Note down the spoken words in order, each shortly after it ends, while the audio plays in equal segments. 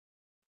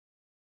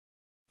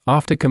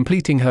After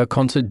completing her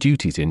concert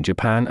duties in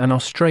Japan and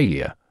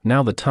Australia,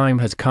 now the time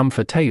has come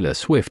for Taylor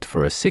Swift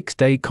for a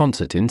 6-day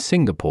concert in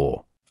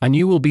Singapore, and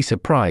you will be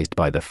surprised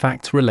by the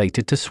facts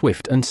related to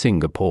Swift and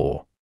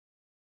Singapore.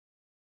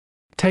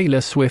 Taylor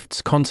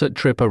Swift's concert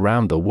trip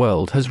around the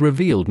world has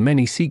revealed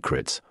many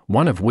secrets,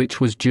 one of which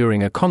was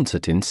during a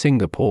concert in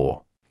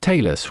Singapore.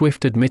 Taylor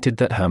Swift admitted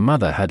that her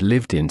mother had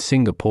lived in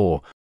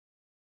Singapore.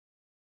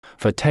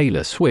 For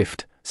Taylor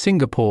Swift,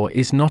 Singapore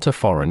is not a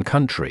foreign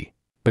country,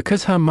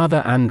 because her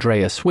mother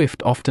Andrea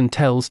Swift often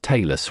tells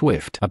Taylor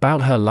Swift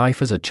about her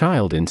life as a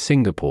child in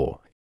Singapore.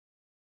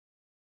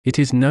 It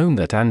is known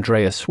that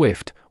Andrea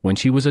Swift, when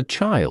she was a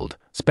child,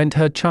 spent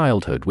her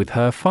childhood with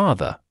her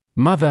father,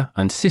 mother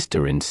and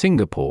sister in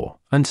Singapore,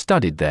 and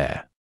studied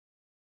there.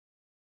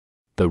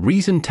 The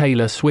reason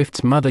Taylor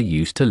Swift's mother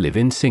used to live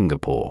in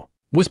Singapore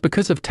was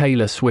because of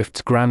Taylor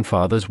Swift's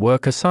grandfather's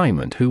work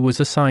assignment, who was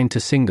assigned to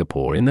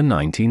Singapore in the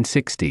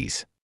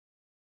 1960s.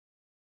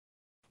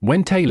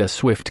 When Taylor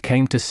Swift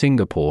came to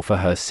Singapore for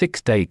her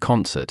 6-day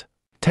concert,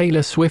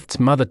 Taylor Swift's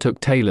mother took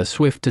Taylor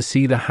Swift to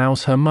see the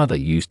house her mother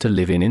used to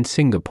live in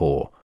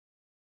Singapore.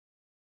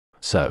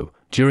 So,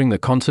 during the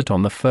concert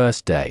on the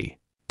first day,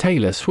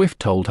 Taylor Swift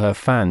told her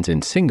fans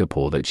in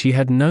Singapore that she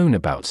had known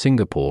about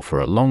Singapore for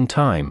a long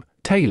time.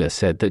 Taylor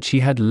said that she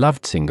had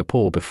loved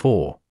Singapore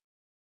before.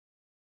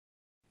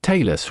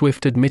 Taylor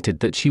Swift admitted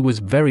that she was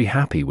very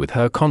happy with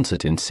her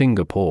concert in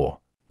Singapore,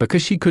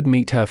 because she could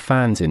meet her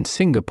fans in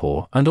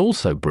Singapore and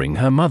also bring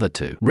her mother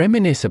to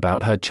reminisce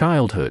about her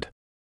childhood.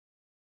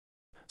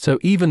 So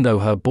even though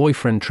her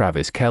boyfriend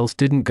Travis Kelce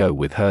didn't go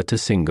with her to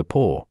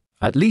Singapore,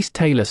 at least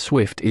Taylor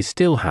Swift is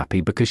still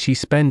happy because she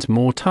spends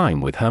more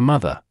time with her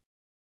mother.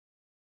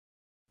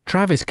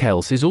 Travis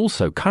Kelce is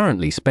also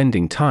currently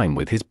spending time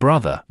with his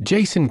brother,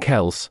 Jason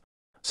Kelce,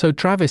 so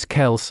Travis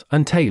Kelce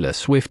and Taylor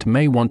Swift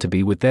may want to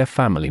be with their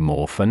family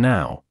more for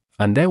now,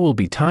 and there will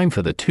be time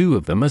for the two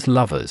of them as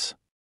lovers.